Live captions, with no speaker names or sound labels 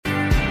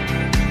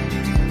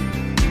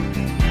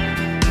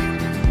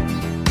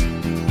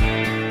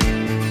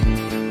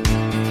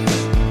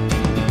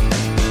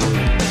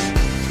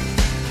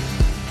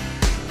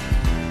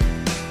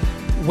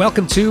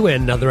Welcome to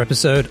another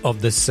episode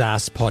of the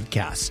SaaS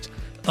Podcast.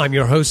 I'm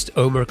your host,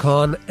 Omar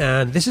Khan,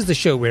 and this is the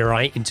show where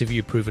I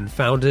interview proven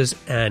founders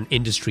and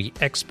industry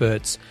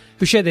experts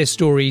who share their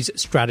stories,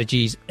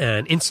 strategies,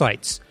 and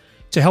insights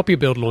to help you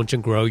build, launch,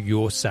 and grow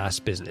your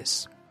SaaS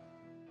business.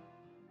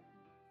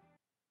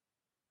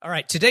 All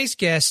right, today's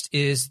guest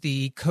is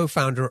the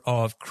co-founder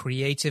of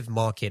Creative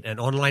Market, an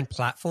online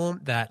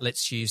platform that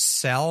lets you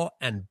sell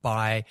and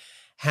buy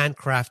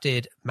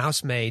handcrafted,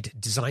 mouse-made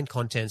design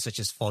content such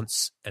as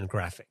fonts and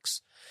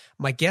graphics.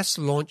 My guest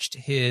launched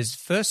his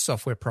first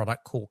software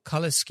product called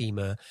Color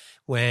Schema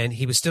when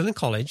he was still in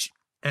college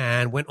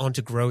and went on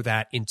to grow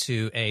that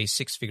into a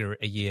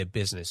six-figure-a-year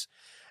business.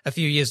 A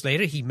few years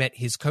later, he met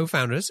his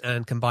co-founders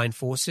and combined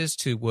forces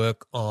to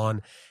work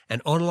on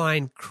an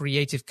online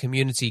creative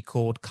community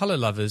called Color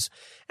Lovers,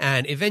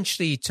 and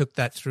eventually took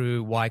that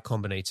through Y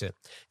Combinator.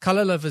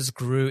 Color Lovers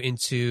grew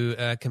into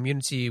a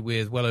community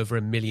with well over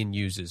 1 million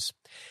users.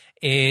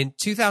 In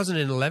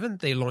 2011,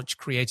 they launched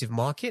Creative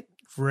Market,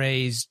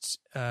 raised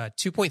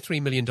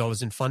 $2.3 million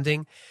in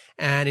funding,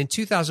 and in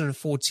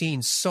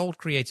 2014 sold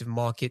Creative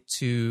Market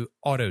to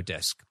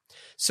Autodesk.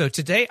 So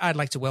today I'd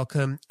like to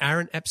welcome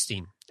Aaron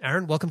Epstein.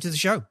 Aaron, welcome to the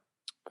show.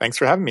 Thanks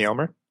for having me,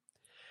 Omar.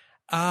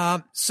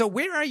 So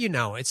where are you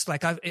now? It's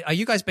like, are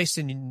you guys based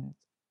in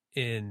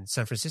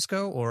San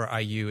Francisco, or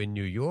are you in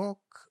New York?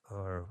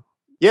 Or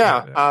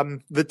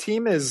the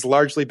team is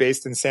largely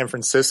based in San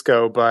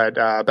Francisco, but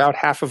about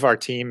half of our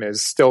team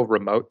is still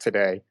remote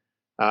today.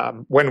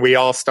 When we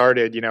all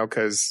started,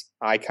 because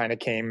I kind of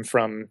came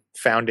from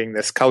founding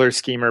this color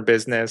schemer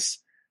business,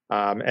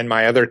 and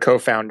my other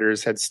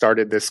co-founders had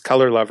started this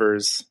Color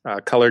Lovers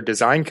color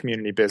design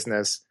community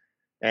business.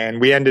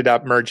 And we ended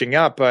up merging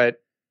up, but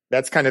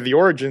that's kind of the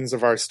origins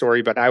of our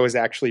story. But I was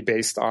actually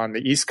based on the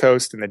East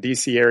Coast in the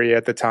DC area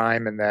at the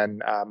time. And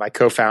then my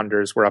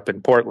co-founders were up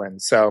in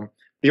Portland. So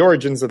the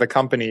origins of the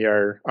company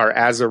are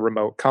as a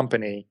remote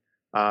company.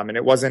 And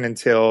it wasn't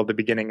until the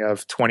beginning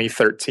of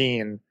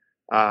 2013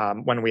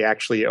 when we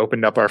actually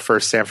opened up our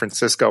first San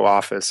Francisco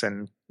office.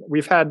 And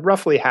we've had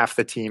roughly half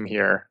the team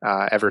here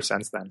ever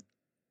since then.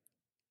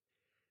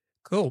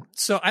 Cool.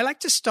 So I like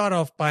to start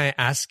off by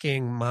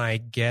asking my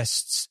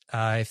guests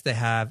if they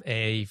have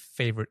a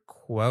favorite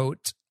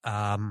quote,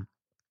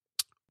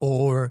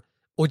 or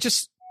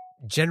just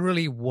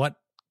generally what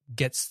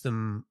gets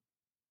them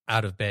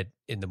out of bed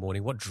in the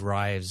morning, what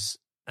drives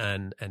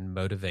and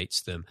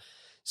motivates them.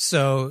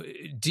 So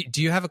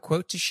do you have a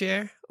quote to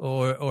share,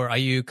 or are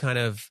you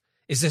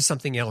is there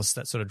something else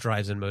that sort of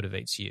drives and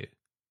motivates you?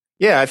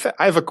 Yeah,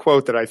 I have a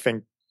quote that I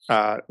think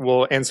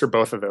we'll answer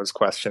both of those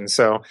questions.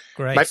 So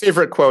Great. My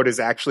favorite quote is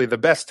actually, the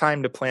best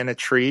time to plant a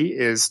tree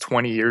is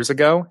 20 years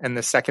ago, and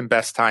the second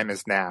best time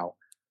is now.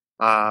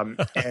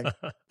 And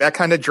that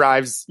kind of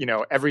drives,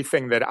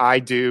 everything that I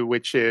do,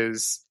 which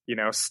is,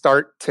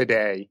 start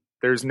today.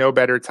 There's no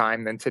better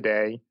time than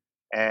today.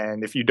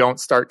 And if you don't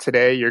start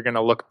today, you're going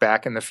to look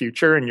back in the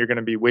future and you're going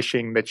to be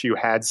wishing that you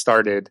had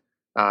started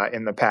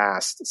in the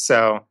past.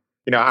 So,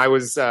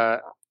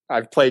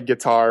 I've played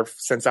guitar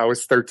since I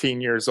was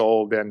 13 years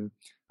old, and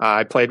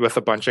I played with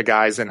a bunch of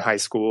guys in high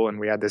school, and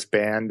we had this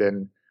band,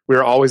 and we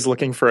were always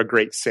looking for a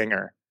great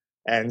singer.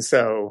 And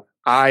so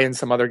I and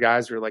some other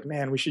guys were like,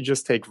 man, we should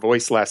just take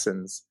voice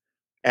lessons.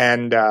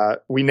 And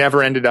we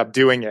never ended up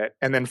doing it.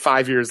 And then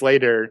 5 years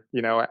later,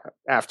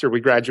 after we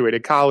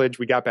graduated college,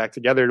 we got back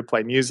together to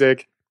play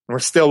music, and we're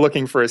still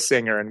looking for a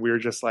singer. And we were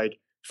just like,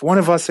 if one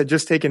of us had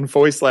just taken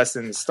voice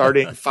lessons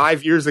starting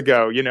 5 years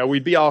ago,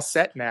 we'd be all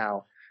set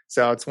now.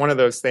 So it's one of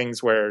those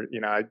things where,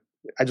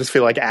 I just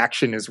feel like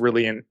action is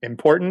really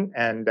important,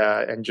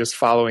 and just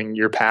following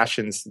your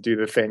passions to do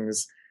the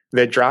things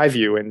that drive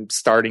you, and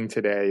starting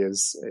today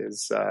is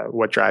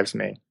what drives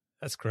me.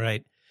 That's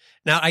great.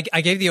 Now,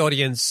 I gave the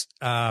audience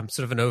sort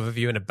of an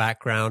overview and a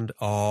background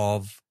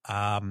of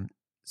the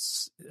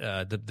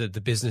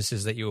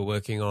businesses that you were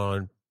working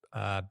on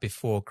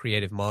before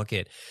Creative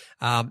Market.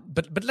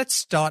 But let's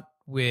start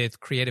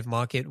with Creative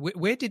Market.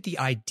 Where did the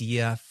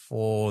idea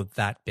for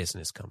that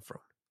business come from?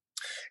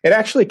 It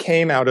actually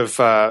came out of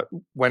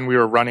when we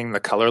were running the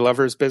Color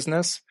Lovers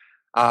business.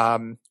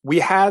 We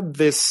had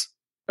this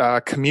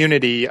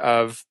community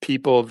of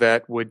people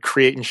that would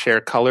create and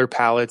share color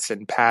palettes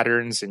and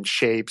patterns and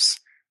shapes,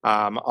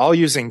 all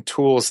using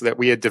tools that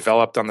we had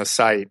developed on the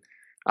site.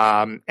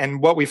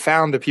 And what we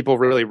found that people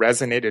really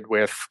resonated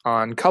with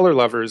on Color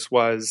Lovers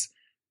was,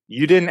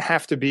 you didn't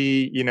have to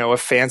be, a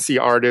fancy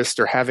artist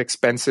or have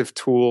expensive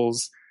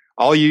tools.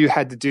 All you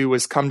had to do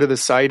was come to the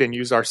site and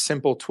use our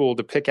simple tool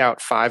to pick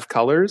out 5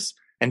 colors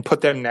and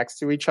put them next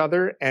to each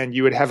other, and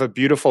you would have a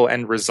beautiful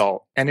end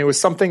result. And it was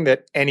something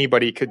that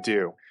anybody could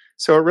do.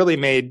 So it really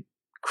made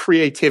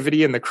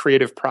creativity and the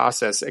creative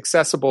process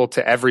accessible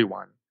to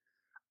everyone.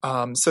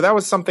 So that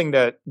was something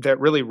that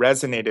really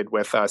resonated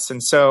with us.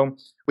 And so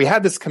we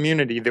had this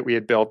community that we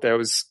had built that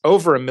was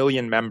over 1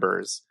 million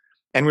members.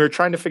 And we were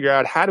trying to figure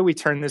out, how do we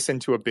turn this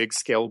into a big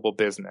scalable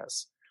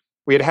business?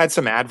 We had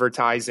some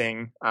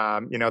advertising,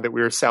 that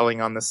we were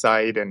selling on the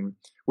site, and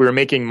We were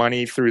making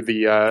money through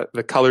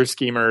the color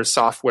schemer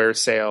software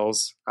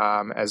sales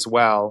as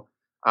well.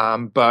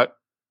 But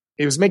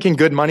it was making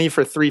good money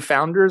for 3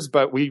 founders,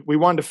 but we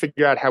wanted to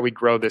figure out how we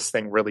grow this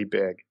thing really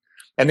big.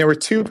 And there were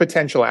 2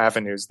 potential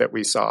avenues that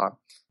we saw.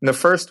 And the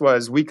first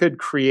was we could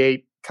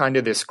create kind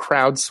of this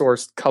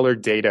crowdsourced color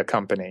data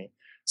company.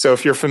 So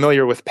if you're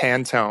familiar with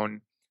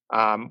Pantone,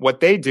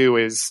 what they do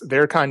is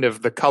they're kind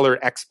of the color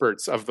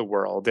experts of the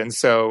world. And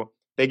so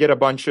they get a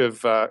bunch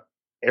of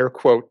air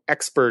quote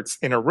experts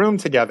in a room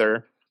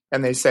together,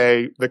 and they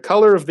say the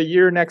color of the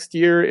year next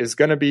year is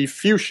going to be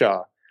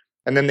fuchsia.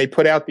 And then they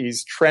put out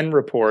these trend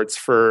reports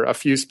for a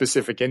few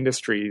specific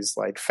industries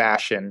like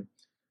fashion,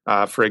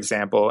 for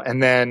example.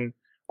 And then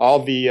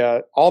all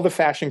the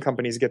fashion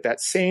companies get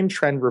that same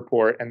trend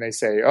report, and they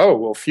say, oh,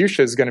 well,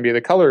 fuchsia is going to be the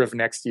color of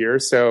next year,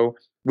 so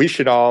we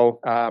should all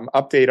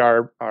update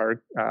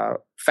our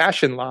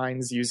fashion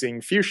lines using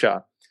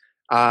fuchsia.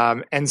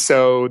 And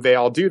so they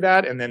all do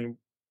that, and then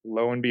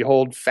lo and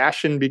behold,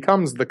 fashion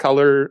becomes the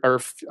color, or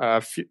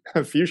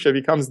fuchsia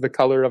becomes the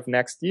color of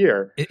next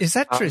year. Is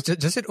that true?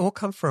 Does it all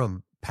come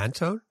from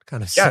Pantone?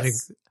 Kind of yes.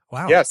 sitting.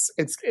 Wow. Yes.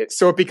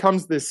 So it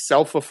becomes this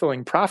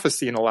self-fulfilling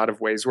prophecy in a lot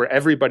of ways, where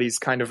everybody's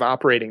kind of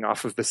operating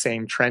off of the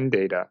same trend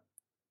data.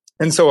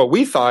 And so what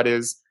we thought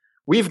is,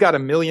 we've got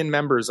 1 million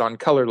members on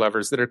Color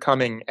Lovers that are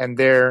coming, and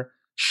they're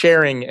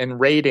sharing and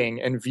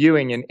rating and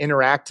viewing and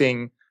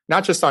interacting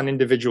not just on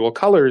individual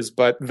colors,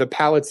 but the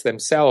palettes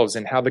themselves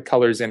and how the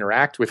colors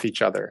interact with each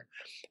other.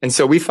 And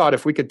so we thought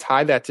if we could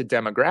tie that to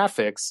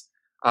demographics,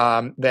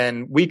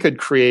 then we could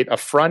create a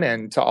front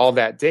end to all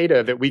that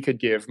data that we could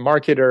give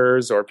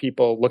marketers or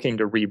people looking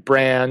to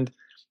rebrand.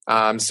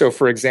 So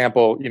for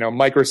example,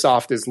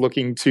 Microsoft is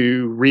looking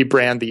to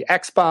rebrand the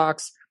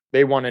Xbox.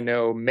 They want to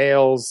know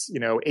males,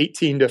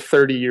 18 to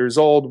 30 years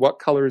old, what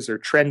colors are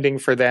trending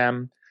for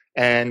them.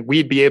 And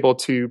we'd be able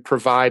to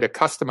provide a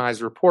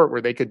customized report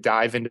where they could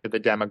dive into the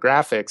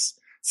demographics,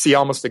 see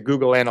almost a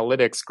Google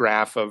Analytics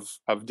graph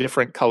of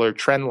different color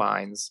trend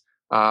lines,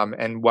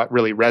 and what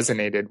really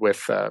resonated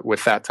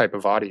with that type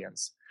of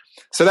audience.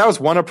 So that was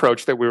one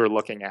approach that we were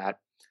looking at.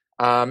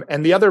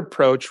 And the other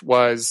approach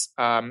was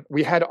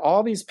we had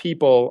all these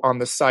people on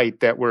the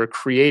site that were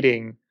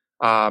creating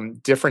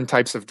different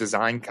types of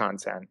design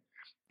content.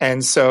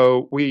 And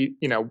so we,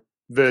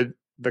 the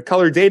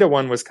color data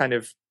one was kind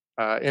of,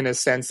 in a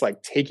sense,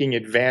 like taking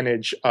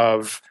advantage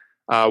of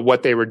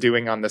what they were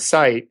doing on the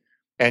site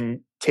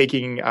and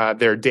taking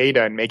their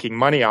data and making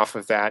money off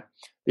of that.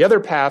 The other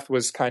path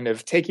was kind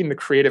of taking the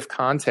creative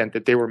content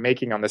that they were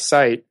making on the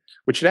site,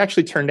 which it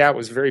actually turned out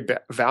was very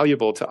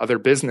valuable to other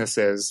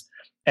businesses,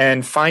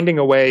 and finding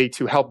a way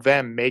to help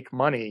them make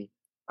money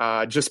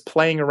just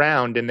playing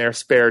around in their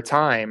spare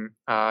time,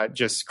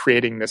 just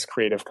creating this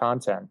creative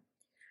content.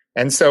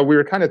 And so we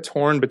were kind of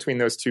torn between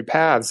those 2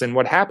 paths. And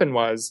what happened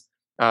was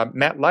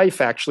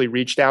MetLife actually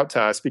reached out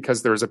to us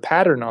because there was a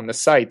pattern on the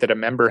site that a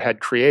member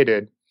had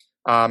created,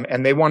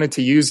 and they wanted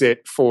to use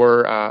it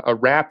for a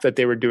wrap that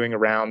they were doing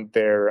around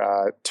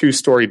their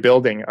 2-story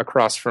building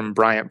across from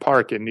Bryant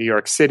Park in New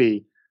York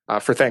City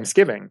for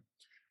Thanksgiving.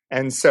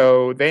 And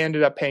so they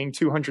ended up paying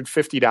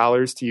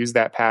 $250 to use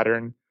that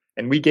pattern,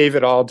 and we gave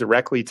it all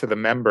directly to the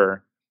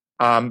member.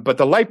 But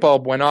the light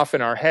bulb went off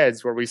in our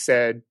heads where we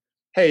said,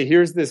 hey,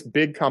 here's this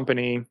big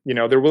company,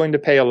 they're willing to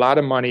pay a lot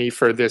of money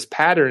for this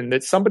pattern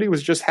that somebody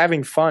was just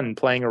having fun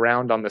playing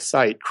around on the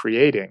site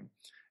creating.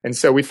 And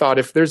so we thought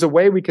if there's a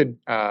way we could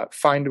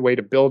find a way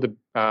to build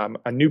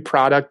a new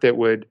product that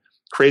would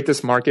create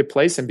this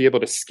marketplace and be able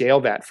to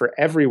scale that for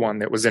everyone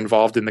that was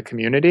involved in the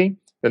community,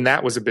 then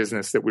that was a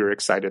business that we were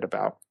excited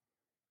about.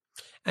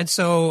 And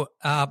so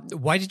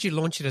why did you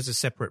launch it as a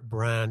separate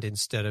brand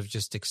instead of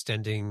just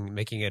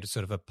making it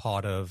sort of a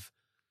part of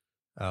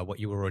what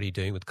you were already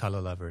doing with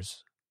Color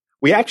Lovers?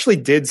 We actually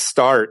did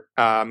start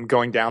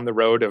going down the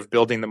road of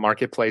building the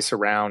marketplace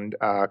around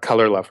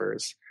Color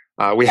Lovers.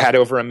 We had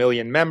over 1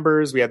 million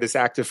members. We had this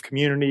active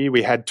community.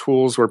 We had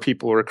tools where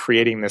people were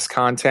creating this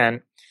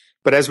content.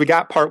 But as we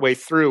got partway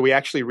through, we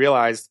actually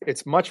realized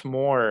it's much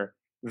more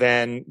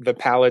than the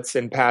palettes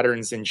and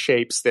patterns and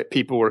shapes that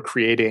people were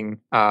creating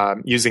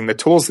using the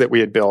tools that we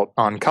had built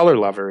on Color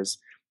Lovers.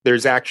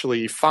 There's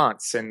actually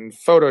fonts and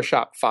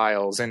Photoshop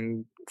files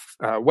and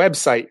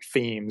website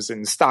themes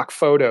and stock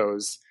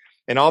photos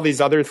and all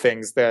these other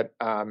things that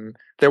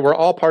were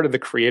all part of the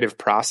creative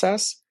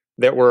process,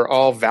 that were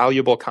all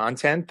valuable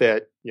content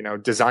that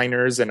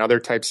designers and other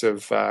types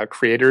of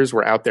creators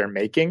were out there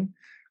making.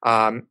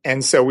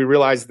 And so we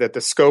realized that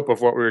the scope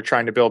of what we were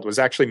trying to build was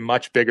actually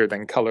much bigger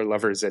than Color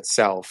Lovers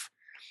itself.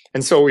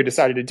 And so what we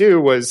decided to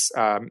do was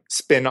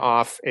spin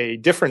off a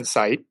different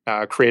site,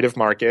 Creative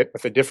Market,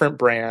 with a different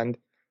brand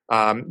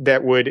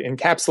that would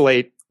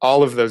encapsulate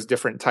all of those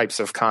different types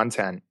of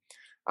content.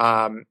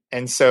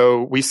 And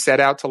so we set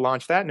out to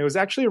launch that. And it was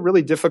actually a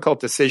really difficult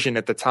decision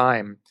at the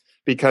time,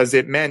 because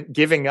it meant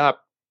giving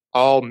up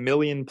all 1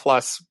 million+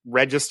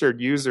 registered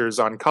users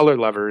on Color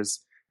Lovers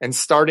and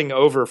starting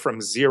over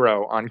from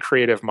 0 on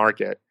Creative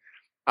Market.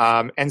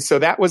 And so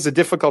that was a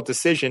difficult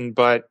decision,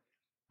 but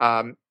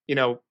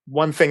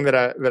one thing that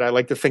I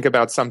like to think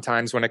about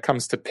sometimes when it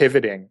comes to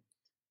pivoting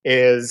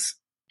is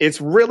it's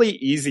really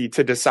easy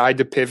to decide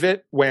to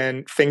pivot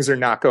when things are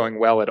not going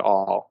well at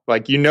all.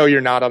 Like,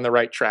 you're not on the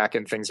right track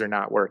and things are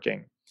not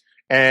working.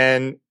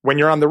 And when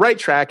you're on the right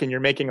track and you're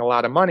making a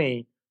lot of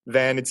money,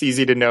 then it's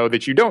easy to know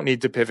that you don't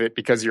need to pivot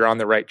because you're on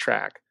the right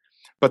track.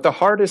 But the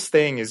hardest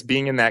thing is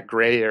being in that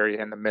gray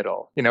area in the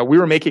middle. We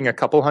were making a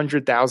couple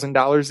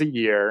 $100,000 a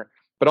year,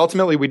 but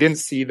ultimately we didn't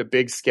see the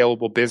big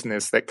scalable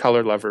business that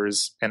Color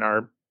Lovers and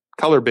our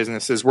color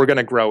businesses were going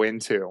to grow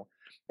into.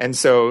 And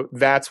so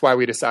that's why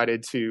we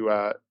decided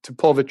to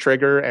pull the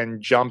trigger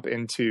and jump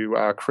into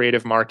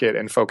creative market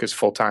and focus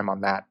full time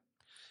on that.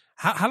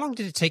 How long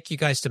did it take you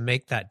guys to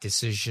make that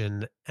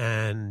decision?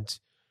 And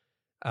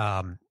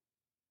what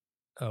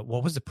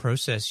was the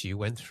process you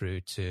went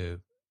through to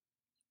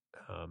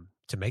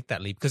make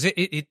that leap? Because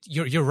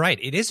you're right.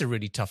 It is a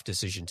really tough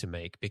decision to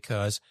make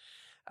because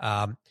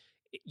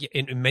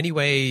in many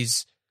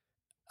ways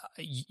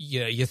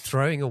you're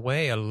throwing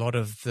away a lot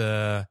of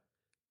the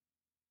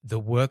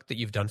work that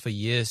you've done for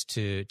years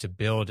to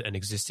build an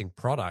existing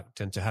product,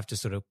 and to have to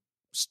sort of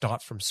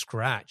start from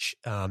scratch.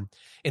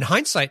 In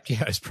hindsight,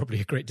 it's probably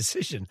a great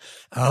decision.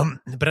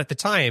 But at the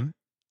time,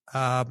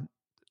 how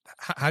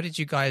did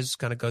you guys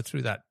kind of go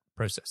through that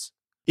process?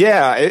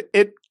 Yeah,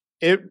 it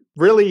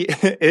really,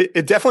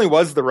 it definitely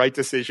was the right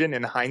decision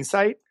in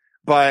hindsight.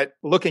 But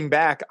looking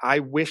back, I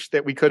wish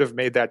that we could have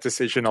made that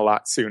decision a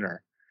lot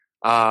sooner.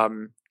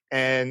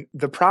 And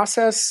the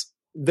process,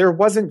 there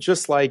wasn't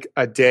just like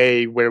a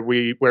day where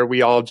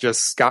we all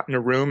just got in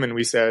a room and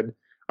we said,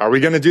 are we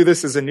going to do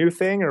this as a new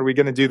thing, or are we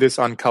going to do this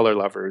on Color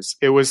Lovers?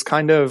 It was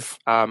kind of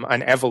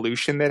an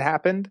evolution that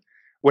happened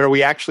where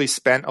we actually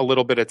spent a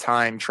little bit of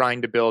time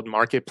trying to build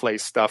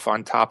marketplace stuff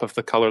on top of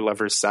the Color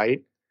Lovers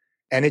site,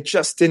 and it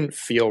just didn't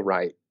feel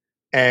right.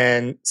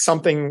 And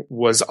something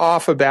was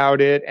off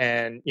about it.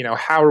 And,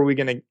 how are we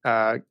going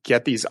to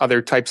get these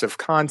other types of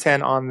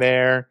content on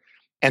there?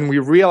 And we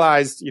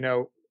realized,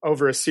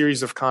 over a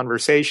series of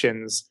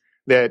conversations,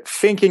 that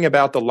thinking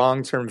about the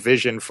long-term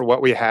vision for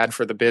what we had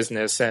for the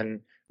business,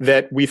 and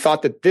that we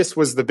thought that this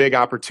was the big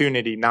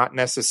opportunity, not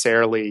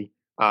necessarily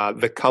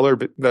the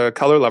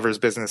Color Lovers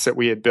business that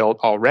we had built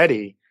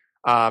already,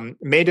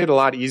 made it a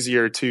lot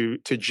easier to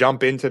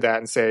jump into that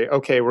and say,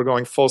 okay, we're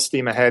going full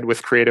steam ahead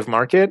with Creative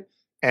Market,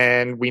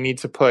 and we need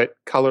to put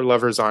Color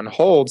Lovers on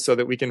hold so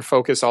that we can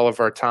focus all of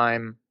our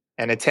time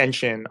and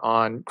attention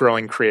on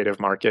growing Creative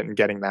Market and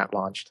getting that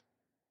launched.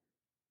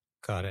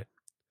 Got it.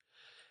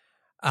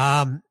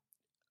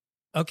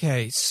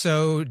 Okay,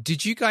 so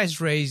did you guys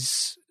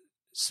raise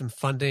some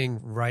funding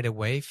right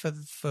away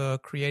for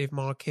Creative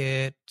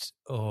Market,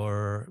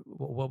 or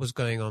what was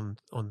going on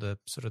the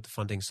sort of the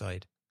funding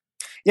side?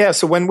 Yeah,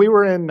 so when we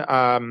were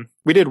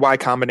we did Y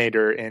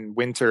Combinator in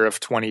winter of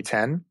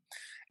 2010.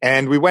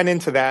 And we went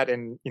into that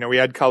and, we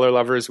had Color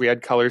Lovers, we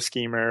had Color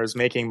Schemers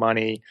making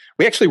money.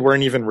 We actually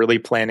weren't even really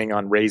planning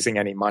on raising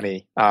any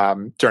money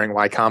during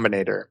Y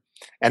Combinator.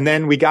 And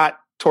then we got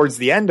towards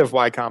the end of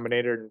Y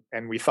Combinator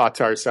and we thought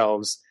to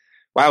ourselves,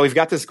 wow, we've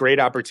got this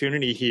great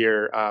opportunity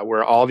here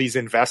where all these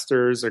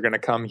investors are going to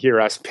come hear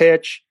us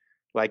pitch.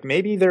 Like,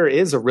 maybe there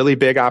is a really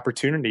big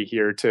opportunity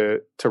here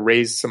to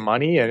raise some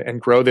money and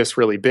grow this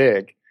really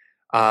big.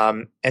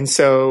 And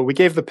so we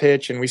gave the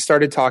pitch and we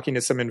started talking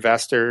to some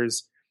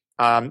investors.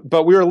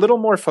 But we were a little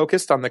more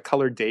focused on the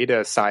color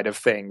data side of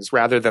things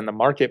rather than the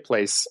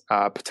marketplace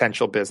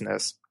potential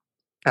business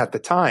at the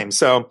time.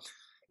 So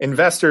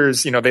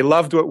investors, they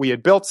loved what we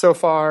had built so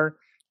far,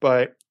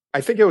 but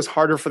I think it was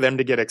harder for them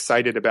to get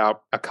excited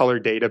about a color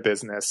data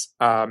business.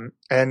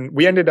 And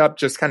we ended up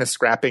just kind of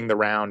scrapping the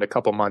round a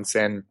couple months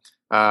in.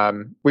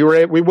 We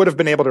would have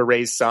been able to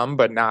raise some,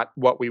 but not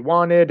what we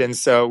wanted. And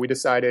so we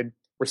decided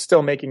we're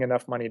still making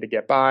enough money to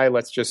get by.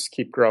 Let's just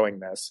keep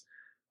growing this.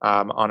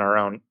 On our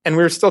own. And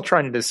we were still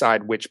trying to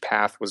decide which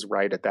path was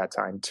right at that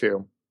time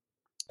too.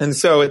 And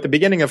so at the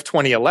beginning of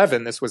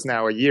 2011, this was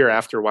now a year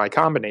after Y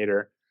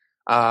Combinator,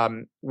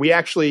 we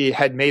actually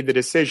had made the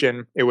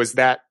decision. It was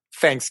that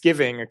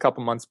Thanksgiving a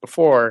couple months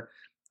before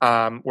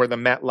where the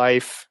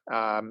MetLife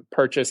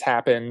purchase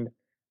happened.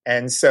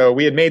 And so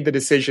we had made the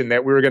decision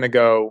that we were going to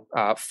go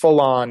full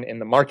on in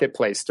the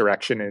marketplace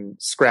direction and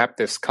scrap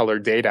this color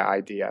data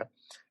idea.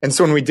 And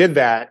so when we did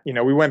that,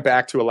 we went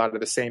back to a lot of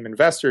the same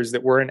investors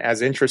that weren't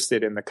as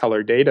interested in the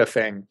color data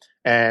thing.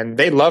 And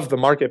they loved the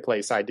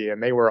marketplace idea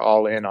and they were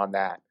all in on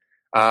that.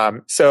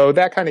 So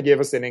that kind of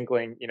gave us an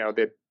inkling,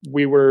 that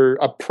we were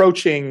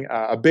approaching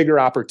a bigger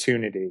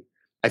opportunity.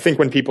 I think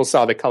when people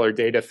saw the color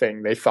data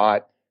thing, they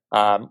thought,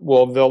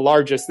 well, the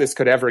largest this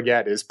could ever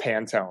get is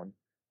Pantone.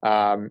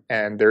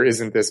 And there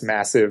isn't this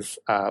massive,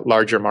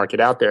 larger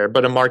market out there,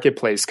 but a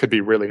marketplace could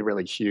be really,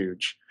 really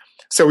huge.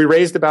 So we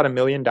raised about $1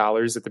 million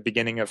at the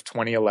beginning of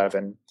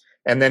 2011.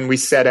 And then we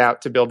set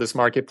out to build this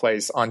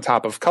marketplace on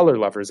top of Color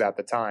Lovers at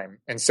the time.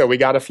 And so we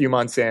got a few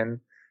months in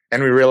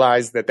and we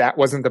realized that that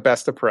wasn't the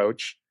best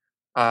approach.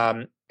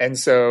 And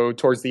so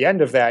towards the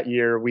end of that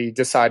year, we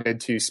decided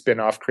to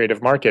spin off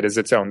Creative Market as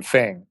its own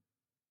thing.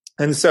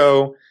 And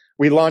so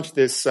we launched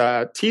this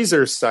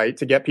teaser site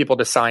to get people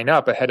to sign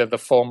up ahead of the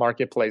full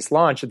marketplace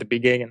launch at the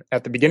beginning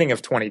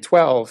of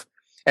 2012.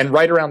 And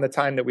right around the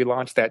time that we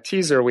launched that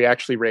teaser, we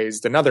actually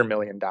raised another $1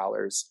 million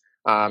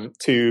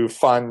to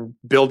fund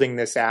building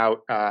this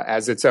out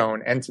as its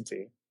own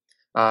entity.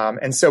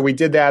 And so we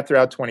did that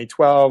throughout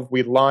 2012.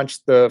 We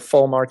launched the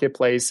full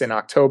marketplace in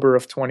October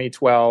of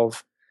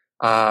 2012.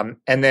 And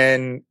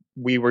then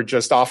we were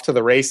just off to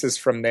the races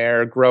from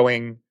there,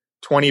 growing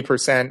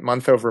 20%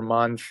 month over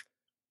month.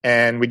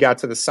 And we got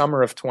to the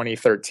summer of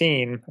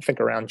 2013, I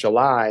think around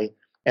July,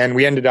 and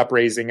we ended up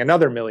raising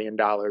another $1 million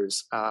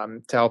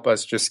to help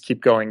us just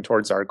keep going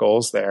towards our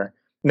goals there.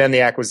 And then the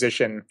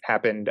acquisition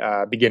happened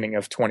beginning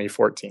of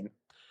 2014.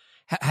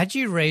 Had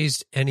you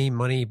raised any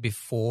money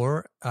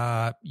before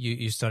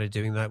you started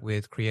doing that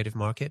with Creative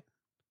Market?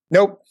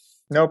 Nope.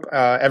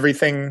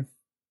 Everything,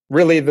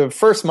 really, the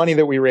first money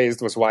that we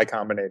raised was Y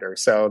Combinator.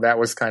 So that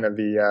was kind of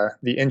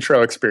the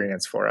intro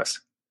experience for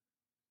us.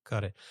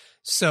 Got it.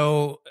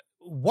 So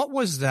what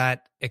was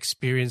that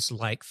experience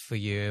like for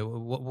you?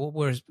 What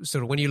was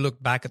sort of, when you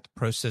look back at the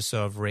process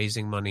of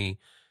raising money,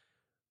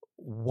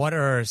 what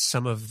are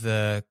some of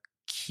the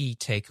key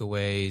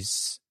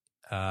takeaways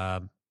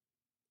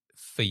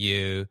for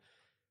you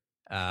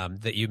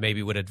that you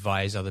maybe would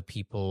advise other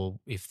people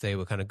if they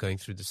were kind of going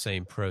through the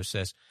same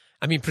process?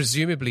 I mean,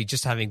 presumably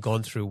just having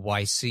gone through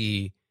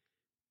YC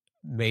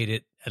made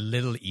it a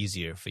little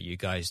easier for you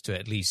guys to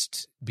at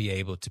least be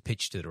able to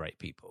pitch to the right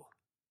people.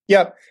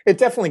 Yeah, it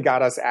definitely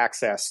got us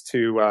access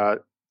to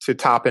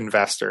top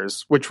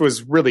investors, which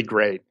was really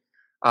great.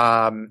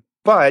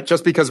 But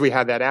just because we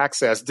had that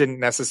access didn't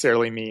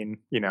necessarily mean,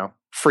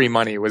 free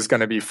money was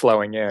going to be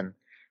flowing in.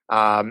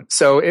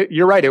 So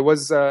you're right. It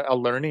was a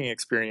learning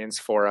experience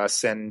for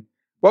us. And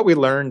what we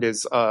learned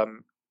is,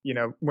 when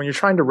you're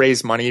trying to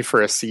raise money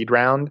for a seed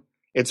round,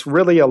 it's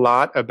really a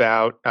lot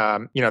about,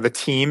 the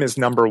team is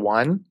number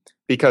one,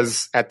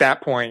 because at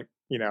that point,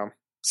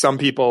 some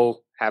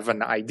people have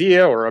an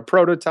idea or a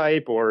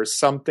prototype or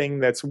something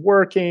that's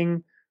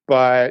working.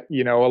 But,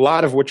 a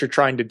lot of what you're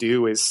trying to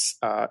do is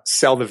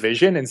sell the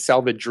vision and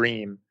sell the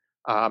dream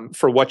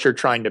for what you're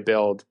trying to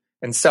build,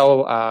 and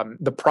sell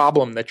the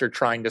problem that you're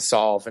trying to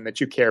solve and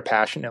that you care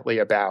passionately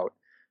about.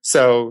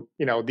 So,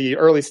 the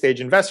early stage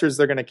investors,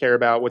 they're going to care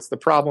about what's the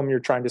problem you're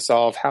trying to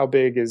solve? How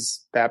big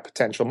is that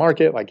potential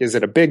market? Like, is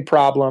it a big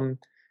problem?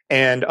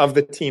 And of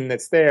the team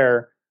that's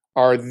there,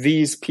 are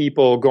these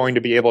people going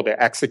to be able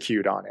to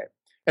execute on it?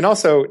 And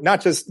also,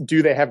 not just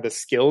do they have the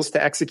skills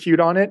to execute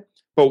on it,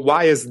 but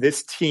why is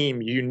this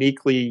team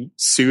uniquely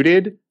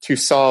suited to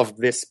solve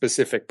this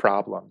specific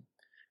problem?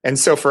 And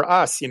so for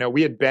us,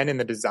 we had been in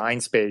the design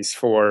space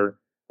for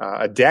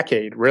a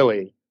decade,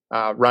 really,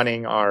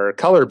 running our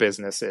color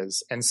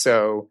businesses. And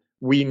so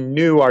we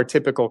knew our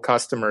typical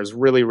customers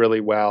really,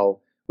 really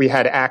well. We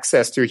had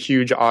access to a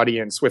huge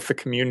audience with the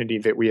community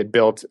that we had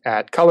built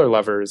at Color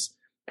Lovers.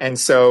 And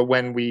so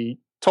when we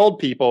told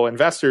people,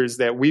 investors,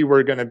 that we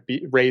were going to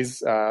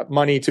raise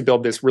money to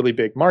build this really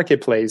big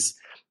marketplace,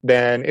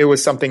 then it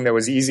was something that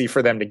was easy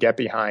for them to get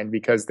behind,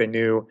 because they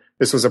knew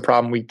this was a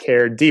problem we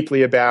cared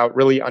deeply about,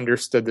 really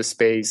understood the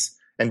space.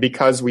 And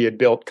because we had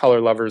built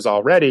Color Lovers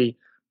already,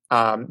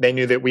 they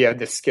knew that we had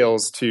the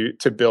skills to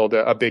build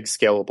a big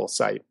scalable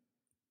site.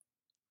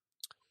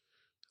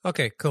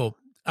 Okay, cool.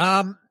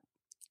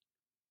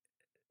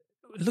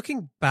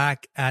 Looking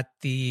back at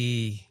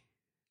the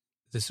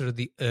sort of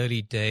the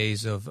early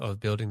days of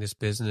building this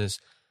business,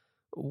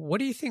 what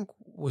do you think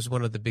was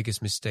one of the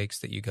biggest mistakes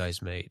that you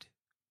guys made?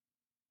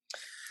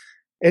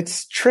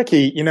 It's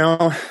tricky.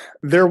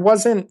 There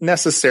wasn't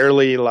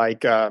necessarily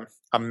like a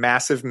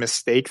massive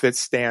mistake that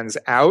stands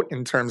out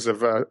in terms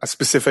of a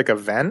specific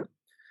event.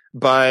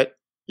 But,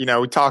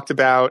 we talked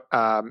about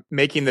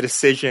making the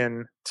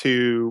decision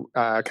to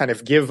kind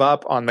of give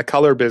up on the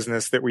color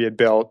business that we had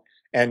built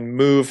and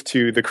move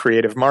to the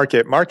creative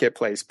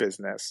marketplace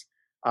business.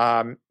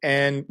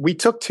 And we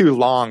took too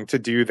long to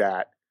do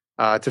that,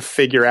 to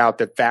figure out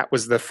that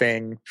was the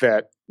thing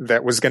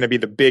that was going to be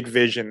the big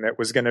vision, that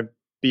was going to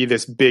be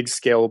this big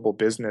scalable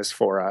business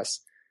for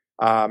us.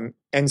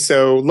 And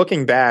so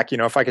looking back,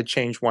 if I could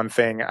change one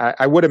thing,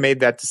 I would have made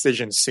that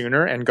decision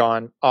sooner and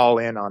gone all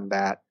in on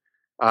that.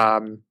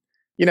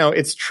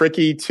 It's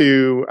tricky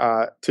to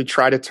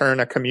try to turn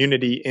a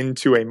community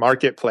into a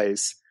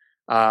marketplace.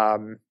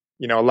 A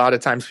lot of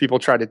times people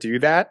try to do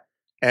that.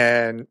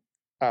 And,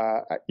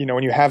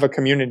 when you have a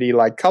community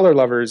like Color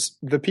Lovers,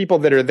 the people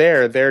that are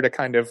there to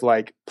kind of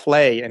like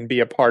play and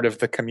be a part of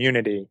the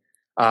community.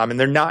 And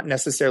they're not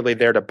necessarily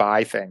there to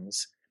buy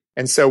things.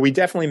 And so we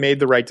definitely made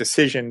the right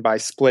decision by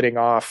splitting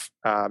off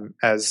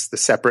as the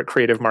separate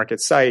creative market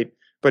site.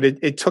 But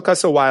it took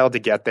us a while to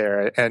get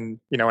there. And,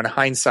 in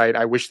hindsight,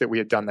 I wish that we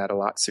had done that a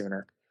lot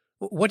sooner.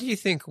 What do you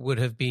think would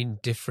have been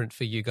different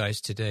for you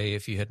guys today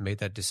if you had made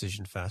that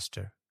decision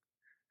faster?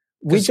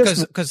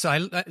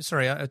 Sorry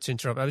to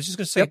interrupt. I was just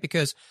going to say, Yep.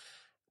 Because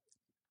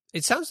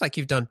it sounds like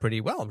you've done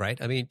pretty well,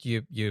 right? I mean,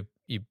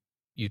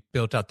 you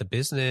built out the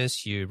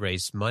business, you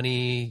raised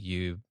money,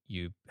 you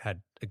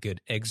had a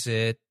good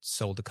exit,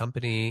 sold the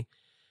company.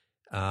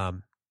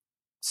 Um,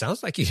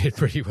 sounds like you did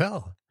pretty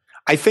well.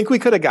 I think we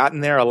could have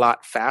gotten there a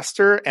lot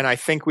faster, and I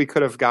think we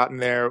could have gotten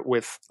there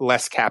with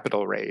less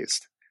capital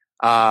raised.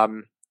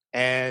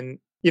 And,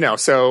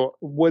 so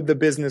would the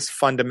business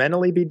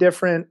fundamentally be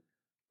different?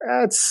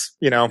 That's,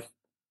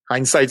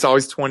 hindsight's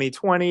always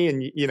 2020,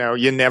 and,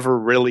 you never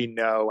really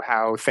know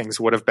how things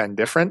would have been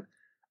different.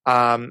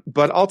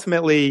 But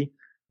ultimately,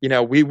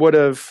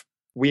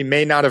 we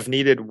may not have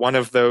needed one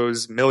of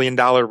those $1 million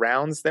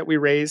rounds that we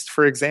raised,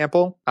 for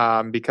example,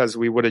 because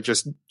we would have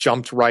just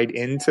jumped right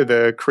into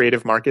the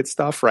creative market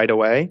stuff right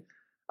away.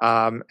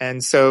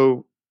 And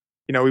so,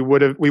 we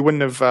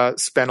wouldn't have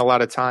spent a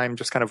lot of time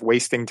just kind of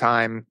wasting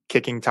time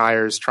kicking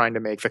tires trying to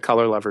make the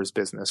Color Lovers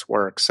business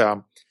work.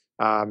 So,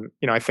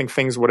 I think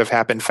things would have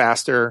happened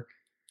faster.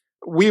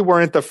 We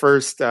weren't the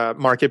first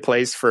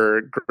marketplace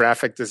for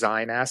graphic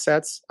design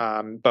assets,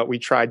 but we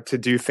tried to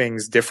do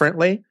things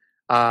differently.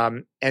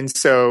 And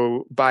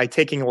so by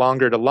taking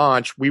longer to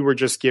launch, we were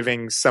just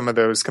giving some of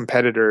those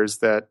competitors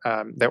that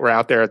were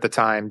out there at the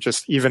time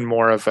just even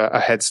more of a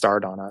head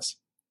start on us.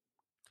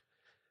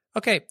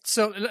 Okay,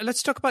 so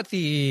let's talk about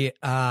the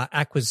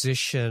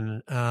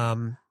acquisition.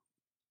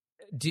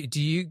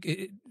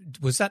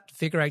 Was that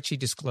figure actually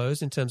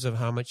disclosed in terms of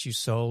how much you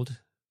sold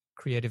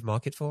Creative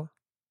Market for?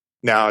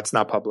 No, it's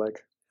not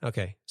public.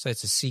 Okay, so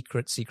it's a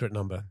secret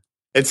number.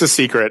 It's a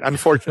secret.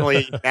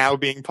 Unfortunately, now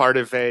being part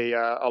of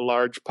a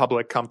large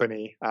public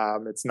company,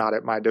 it's not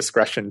at my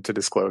discretion to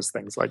disclose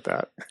things like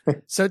that.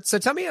 So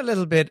tell me a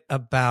little bit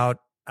about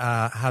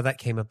how that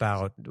came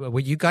about.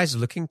 Were you guys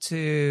looking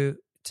to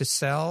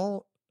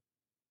sell?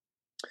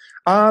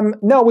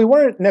 No, we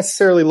weren't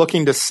necessarily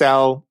looking to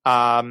sell,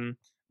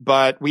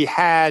 but we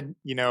had,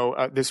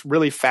 this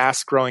really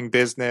fast growing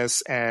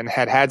business and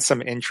had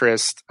some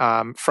interest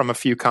from a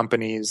few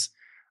companies.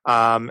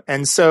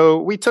 And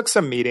so we took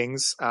some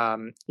meetings,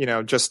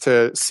 just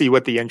to see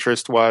what the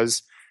interest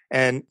was.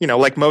 And,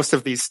 like most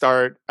of these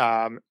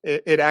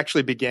it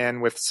actually began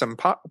with some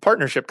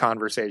partnership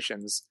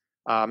conversations,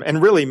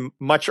 and really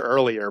much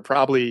earlier,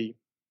 probably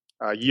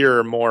a year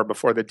or more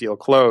before the deal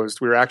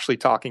closed. We were actually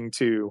talking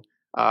to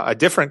a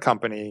different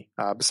company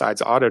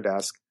besides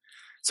Autodesk.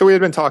 So we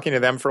had been talking to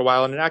them for a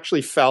while, and it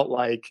actually felt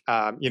like,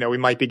 we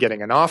might be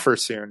getting an offer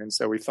soon. And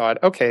so we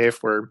thought, okay,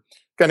 if we're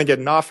going to get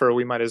an offer,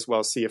 we might as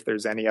well see if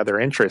there's any other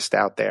interest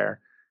out there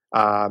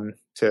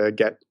to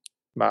get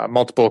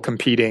multiple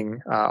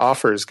competing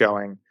offers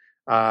going.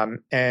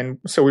 And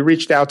so we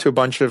reached out to a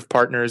bunch of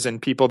partners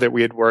and people that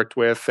we had worked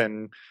with,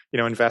 and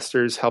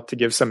investors helped to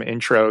give some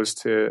intros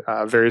to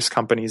various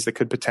companies that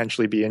could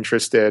potentially be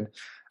interested.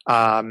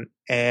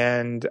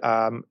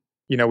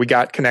 We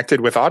got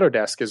connected with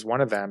Autodesk as one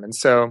of them. And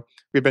so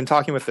we've been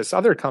talking with this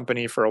other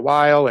company for a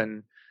while,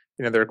 and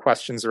there are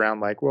questions around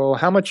like, well,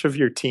 how much of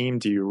your team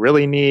do you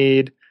really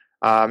need?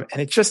 And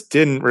it just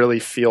didn't really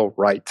feel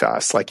right to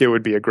us. Like it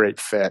would be a great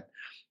fit.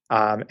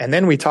 And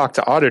then we talked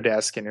to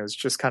Autodesk, and it was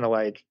just kind of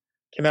like,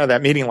 came out of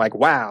that meeting like,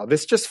 wow,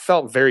 this just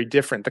felt very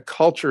different. The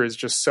culture is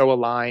just so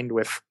aligned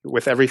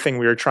with everything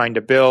we were trying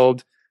to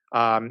build.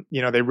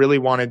 They really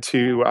wanted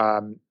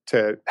to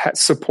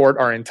support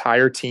our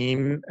entire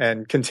team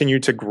and continue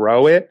to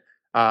grow it,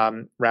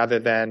 rather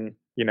than,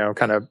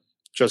 kind of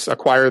just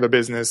acquire the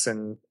business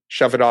and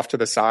shove it off to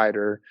the side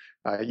or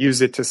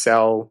use it to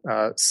sell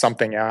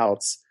something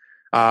else.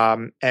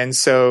 And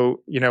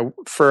so,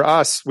 for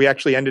us, we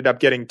actually ended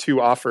up getting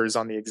 2 offers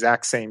on the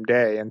exact same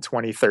day in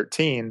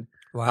 2013.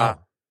 Wow.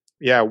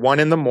 One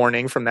in the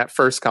morning from that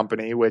first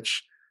company,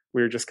 which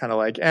we were just kind of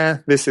like,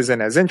 this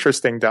isn't as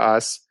interesting to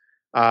us.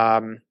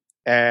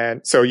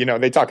 And so,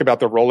 they talk about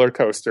the roller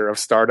coaster of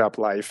startup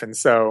life. And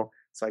so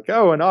it's like,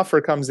 oh, an offer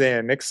comes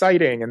in,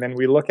 exciting. And then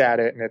we look at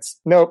it and it's,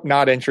 nope,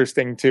 not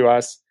interesting to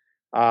us.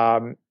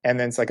 And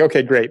then it's like,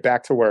 okay, great,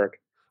 back to work.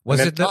 Was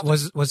it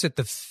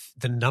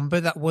the number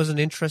that wasn't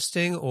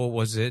interesting, or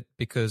was it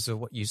because of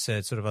what you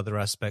said, sort of other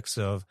aspects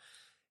of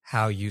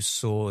how you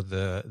saw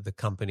the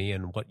company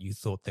and what you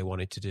thought they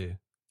wanted to do?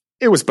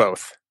 It was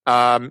both.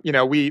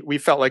 We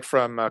felt like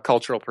from a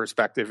cultural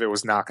perspective, it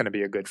was not going to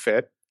be a good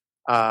fit.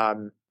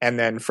 And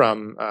then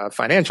from a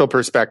financial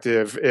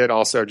perspective, it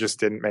also just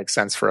didn't make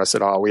sense for us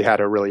at all. We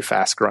had a really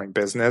fast growing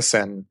business,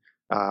 and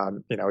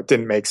it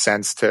didn't make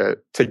sense to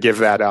give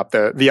that up.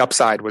 The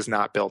upside was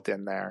not built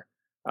in there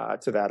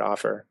to that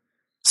offer.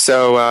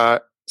 So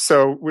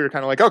we were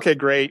kind of like, okay,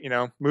 great,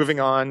 moving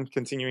on,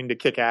 continuing to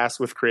kick ass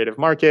with Creative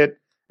Market.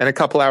 And a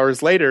couple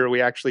hours later,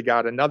 we actually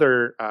got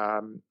another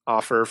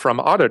offer from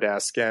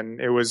Autodesk, and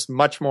it was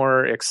much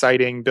more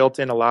exciting, built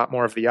in a lot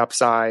more of the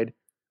upside.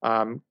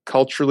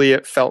 Culturally,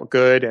 it felt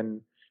good,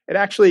 and it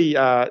actually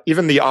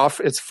even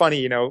it's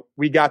funny,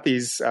 we got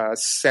these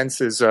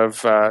senses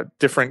of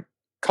different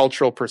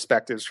cultural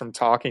perspectives from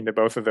talking to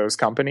both of those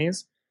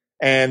companies,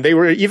 and they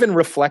were even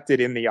reflected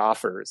in the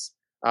offers.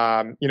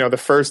 The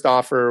first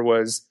offer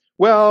was,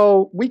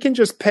 well, we can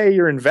just pay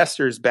your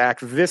investors back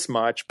this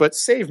much, but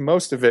save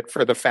most of it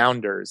for the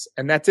founders.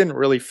 And that didn't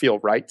really feel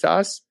right to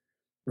us.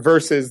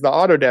 Versus the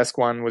Autodesk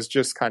one was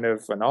just kind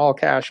of an all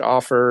cash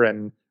offer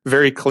and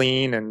very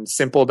clean and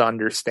simple to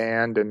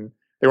understand. And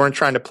They weren't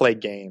trying to play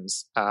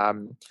games.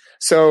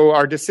 So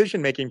our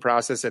decision-making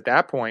process at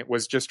that point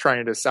was just trying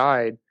to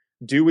decide,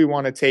 do we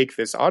want to take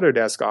this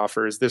Autodesk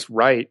offer? Is this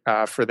right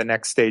for the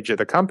next stage of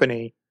the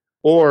company?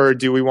 Or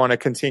do we want to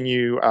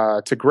continue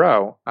to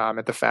grow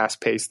at the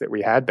fast pace that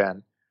we had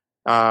been?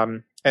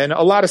 And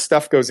a lot of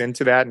stuff goes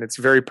into that, and it's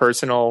very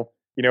personal,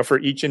 for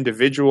each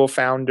individual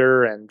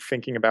founder, and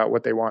thinking about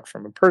what they want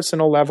from a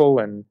personal level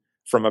and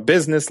from a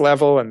business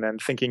level, and then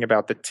thinking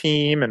about the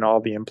team and all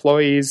the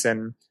employees.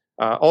 And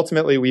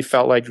ultimately, we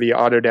felt like the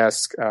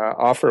Autodesk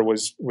offer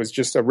was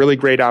just a really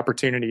great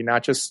opportunity,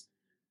 not just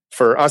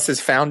for us as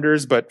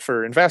founders, but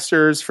for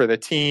investors, for the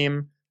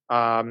team,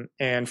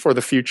 and for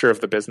the future of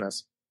the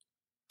business.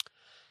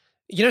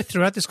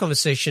 Throughout this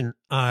conversation,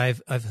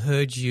 I've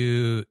heard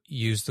you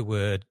use the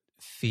word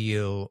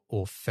feel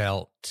or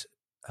felt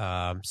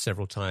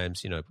several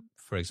times.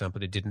 For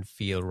example, it didn't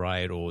feel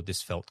right, or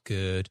this felt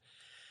good.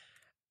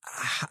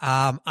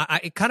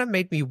 It kind of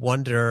made me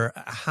wonder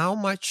how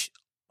much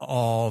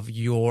of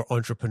your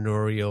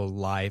entrepreneurial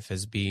life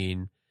has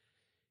been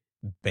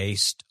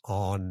based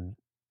on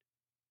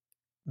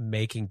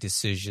making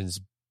decisions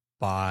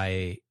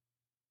by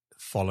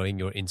following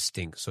your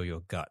instincts or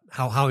your gut.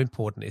 How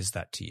important is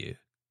that to you?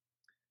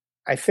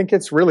 I think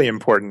it's really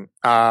important.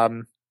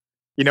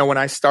 When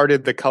I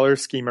started the color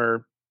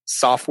schemer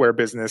software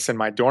business in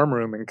my dorm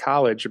room in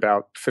college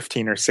about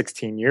 15 or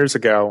 16 years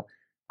ago,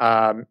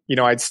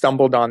 I'd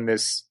stumbled on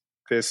this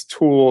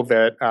tool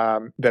that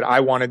I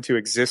wanted to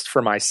exist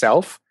for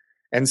myself.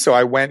 And so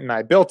I went and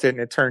I built it, and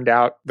it turned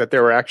out that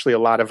there were actually a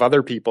lot of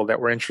other people that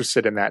were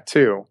interested in that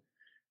too.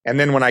 And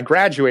then when I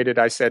graduated,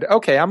 I said,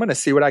 okay, I'm going to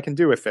see what I can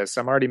do with this.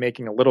 I'm already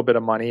making a little bit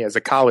of money as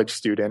a college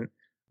student.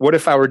 What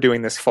if I were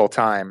doing this full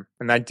time?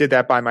 And I did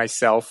that by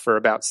myself for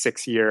about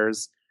 6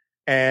 years.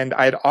 And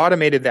I'd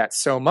automated that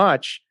so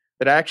much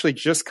that I actually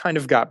just kind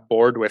of got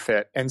bored with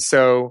it. And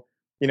so,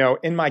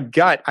 in my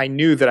gut, I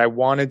knew that I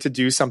wanted to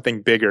do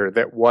something bigger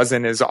that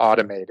wasn't as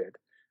automated.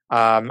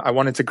 I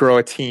wanted to grow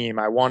a team.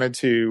 I wanted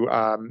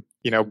to,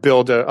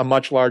 build a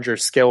much larger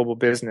scalable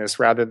business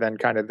rather than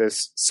kind of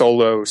this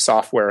solo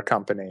software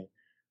company.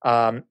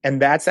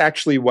 And that's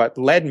actually what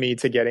led me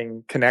to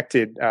getting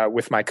connected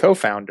with my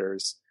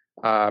co-founders,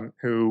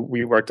 who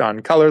we worked on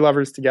Color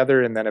Lovers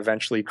together, and then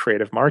eventually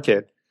Creative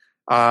Market.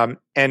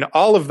 And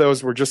all of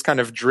those were just kind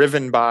of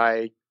driven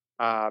by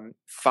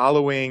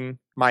following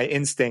my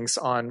instincts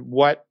on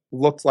what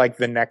looked like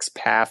the next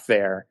path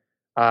there.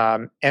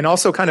 And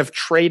also kind of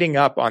trading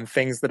up on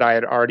things that I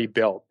had already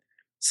built.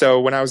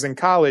 So when I was in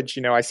college,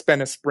 I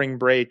spent a spring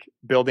break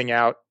building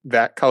out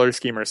that color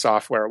schemer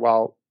software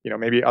while,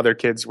 maybe other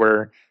kids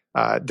were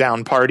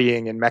down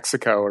partying in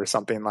Mexico or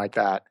something like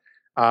that.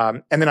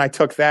 And then I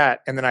took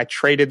that and then I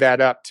traded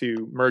that up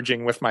to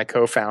merging with my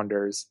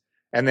co-founders.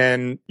 And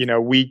then,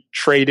 we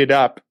traded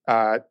up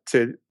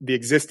to the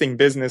existing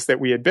business that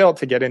we had built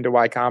to get into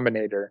Y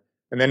Combinator.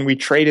 And then we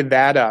traded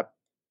that up,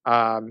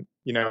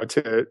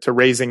 to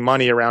raising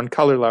money around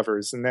Color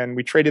Lovers. And then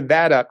we traded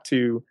that up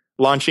to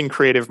launching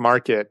Creative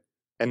Market.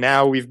 And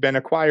now we've been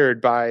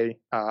acquired by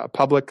a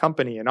public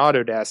company in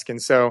Autodesk.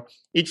 And so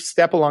each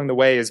step along the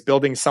way is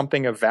building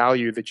something of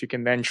value that you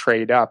can then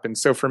trade up. And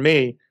so for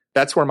me,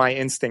 that's where my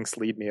instincts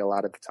lead me a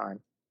lot of the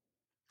time.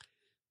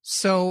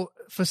 So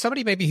for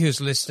somebody maybe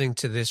who's listening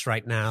to this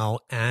right now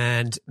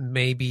and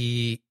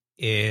maybe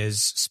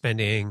is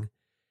spending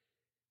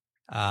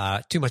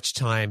too much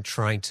time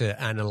trying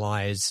to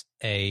analyze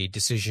a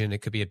decision,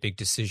 it could be a big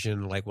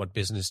decision like what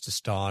business to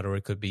start, or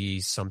it could be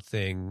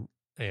something,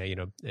 a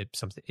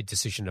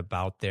decision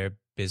about their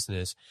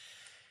business.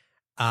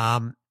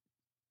 What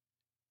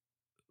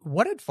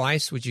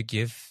advice would you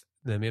give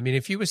them? I mean,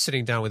 if you were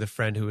sitting down with a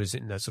friend who was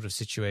in that sort of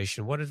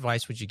situation, what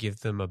advice would you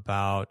give them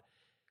about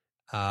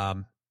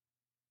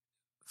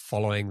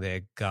following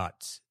their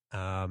gut?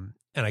 And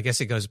I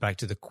guess it goes back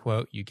to the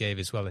quote you gave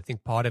as well. I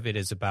think part of it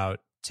is about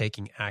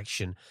taking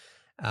action.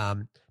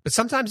 But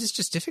sometimes it's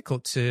just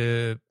difficult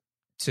to,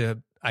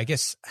 I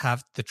guess,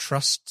 have the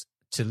trust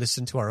to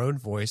listen to our own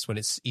voice when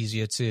it's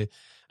easier to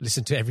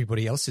listen to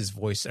everybody else's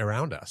voice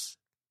around us.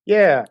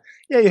 Yeah.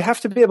 You have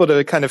to be able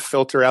to kind of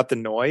filter out the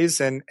noise,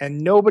 and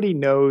nobody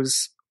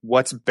knows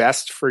what's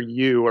best for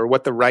you or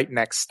what the right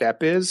next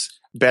step is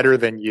better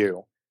than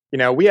you.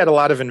 We had a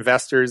lot of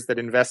investors that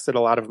invested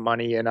a lot of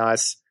money in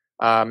us.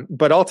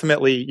 But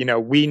ultimately,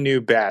 we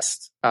knew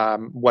best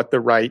what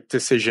the right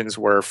decisions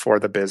were for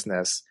the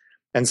business.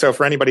 And so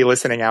for anybody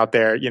listening out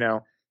there,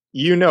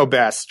 you know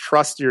best,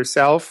 trust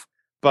yourself,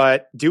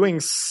 but doing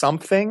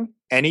something,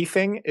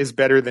 anything is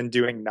better than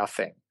doing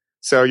nothing.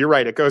 So you're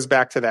right. It goes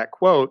back to that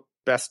quote,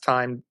 best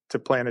time to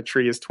plant a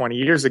tree is 20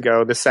 years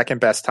ago. The second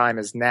best time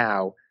is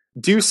now.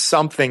 Do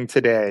something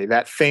today.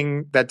 That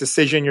thing, that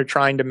decision you're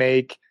trying to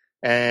make,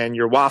 and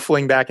you're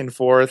waffling back and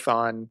forth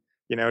on,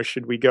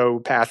 should we go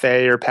path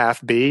A or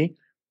path B?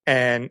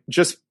 And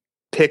just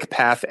pick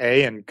path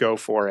A and go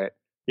for it.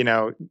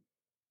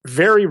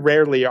 Very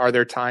rarely are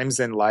there times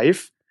in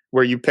life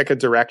where you pick a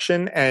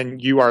direction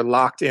and you are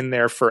locked in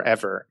there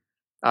forever.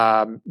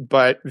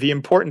 But the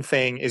important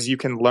thing is you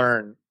can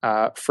learn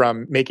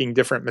from making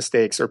different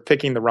mistakes or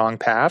picking the wrong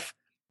path,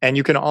 and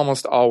you can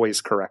almost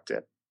always correct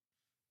it.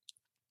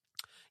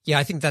 Yeah,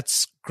 I think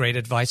that's great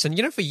advice.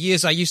 And, for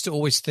years, I used to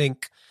always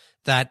think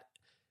that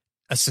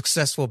a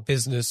successful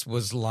business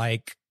was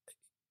like,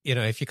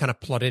 if you kind of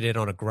plotted it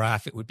on a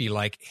graph, it would be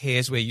like,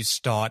 here's where you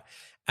start.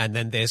 And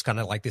then there's kind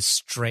of like this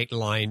straight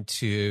line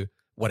to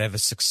whatever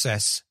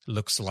success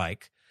looks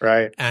like.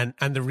 Right. And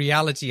the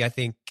reality, I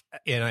think,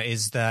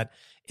 is that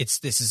it's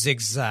this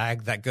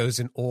zigzag that goes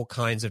in all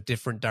kinds of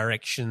different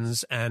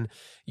directions. And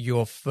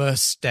your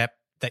first step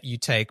that you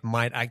take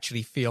might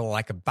actually feel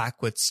like a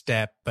backward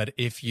step. But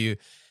if you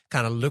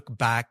kind of look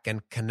back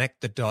and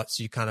connect the dots,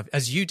 you kind of,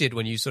 as you did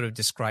when you sort of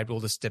described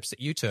all the steps that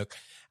you took,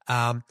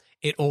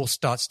 it all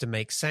starts to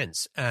make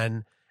sense.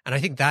 And I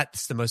think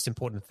that's the most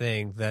important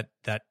thing,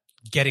 that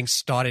getting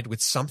started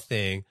with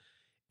something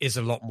is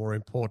a lot more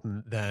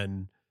important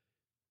than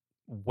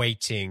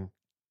waiting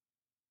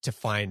to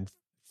find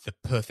the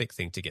perfect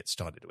thing to get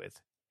started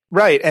with.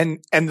 Right. And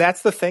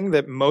that's the thing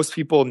that most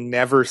people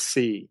never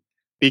see,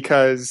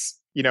 because,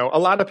 a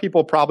lot of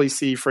people probably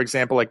see, for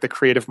example, like the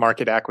creative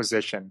market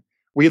acquisition.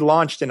 We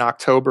launched in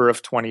October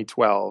of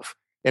 2012.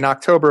 In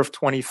October of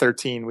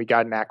 2013, we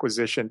got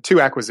two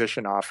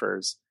acquisition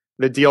offers.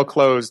 The deal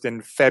closed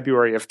in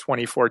February of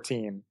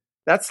 2014.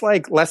 That's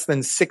like less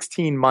than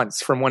 16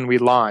 months from when we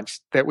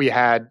launched that we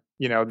had,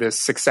 this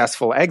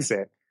successful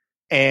exit.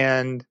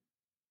 And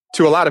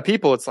to a lot of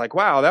people, it's like,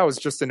 wow, that was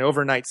just an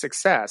overnight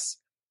success.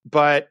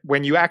 But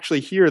when you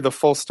actually hear the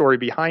full story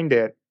behind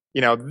it,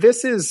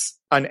 this is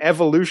an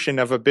evolution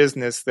of a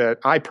business that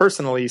I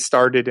personally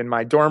started in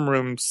my dorm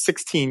room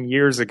 16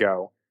 years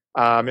ago,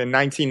 in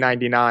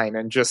 1999,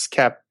 and just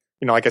kept,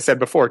 like I said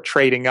before,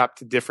 trading up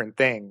to different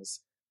things.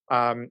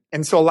 And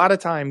so a lot of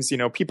times,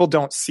 people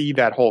don't see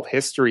that whole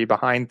history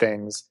behind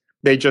things.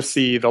 They just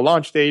see the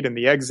launch date and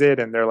the exit,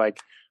 and they're like,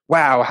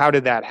 wow, how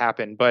did that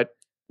happen? But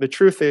the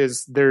truth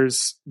is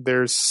there's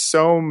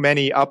so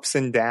many ups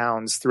and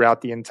downs throughout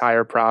the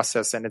entire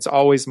process, and it's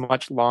always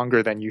much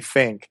longer than you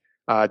think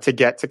to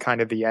get to kind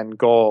of the end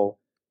goal.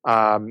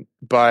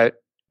 But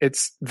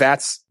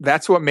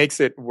that's what makes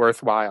it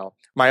worthwhile.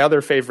 My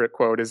other favorite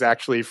quote is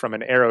actually from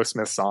an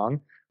Aerosmith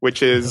song,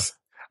 which is,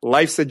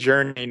 life's a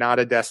journey, not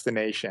a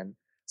destination.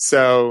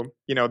 So,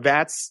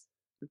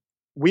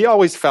 we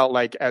always felt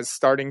like, as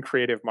starting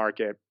Creative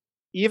Market,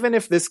 even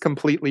if this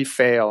completely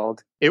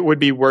failed, it would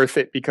be worth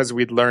it because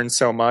we'd learn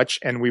so much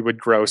and we would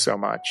grow so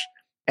much.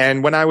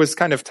 And when I was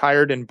kind of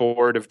tired and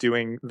bored of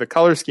doing the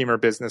color schemer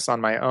business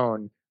on my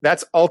own,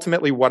 that's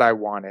ultimately what I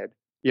wanted.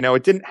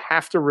 It didn't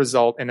have to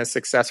result in a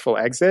successful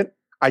exit.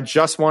 I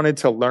just wanted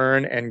to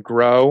learn and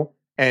grow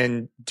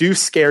and do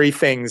scary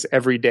things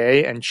every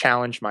day and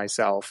challenge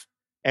myself.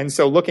 And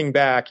so looking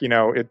back,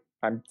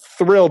 I'm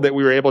thrilled that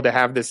we were able to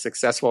have this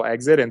successful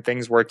exit and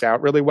things worked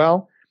out really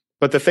well.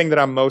 But the thing that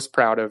I'm most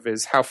proud of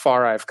is how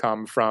far I've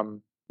come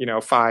from,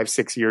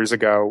 5-6 years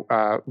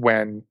ago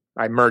when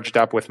I merged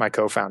up with my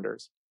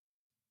co-founders.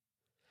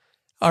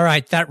 All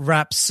right, that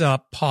wraps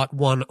up part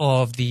one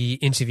of the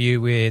interview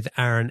with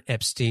Aaron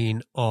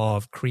Epstein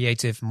of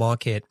Creative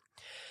Market.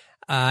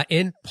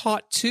 In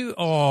part two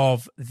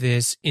of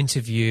this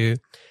interview,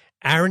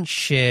 Aaron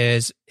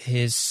shares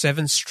his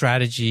 7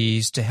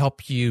 strategies to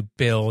help you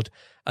build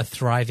a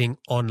thriving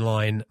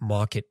online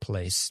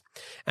marketplace.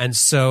 And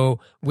so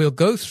we'll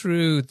go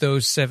through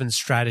those 7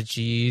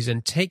 strategies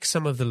and take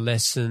some of the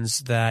lessons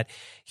that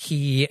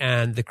he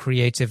and the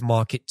Creative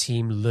Market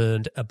team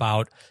learned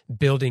about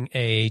building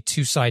a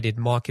 2-sided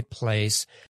marketplace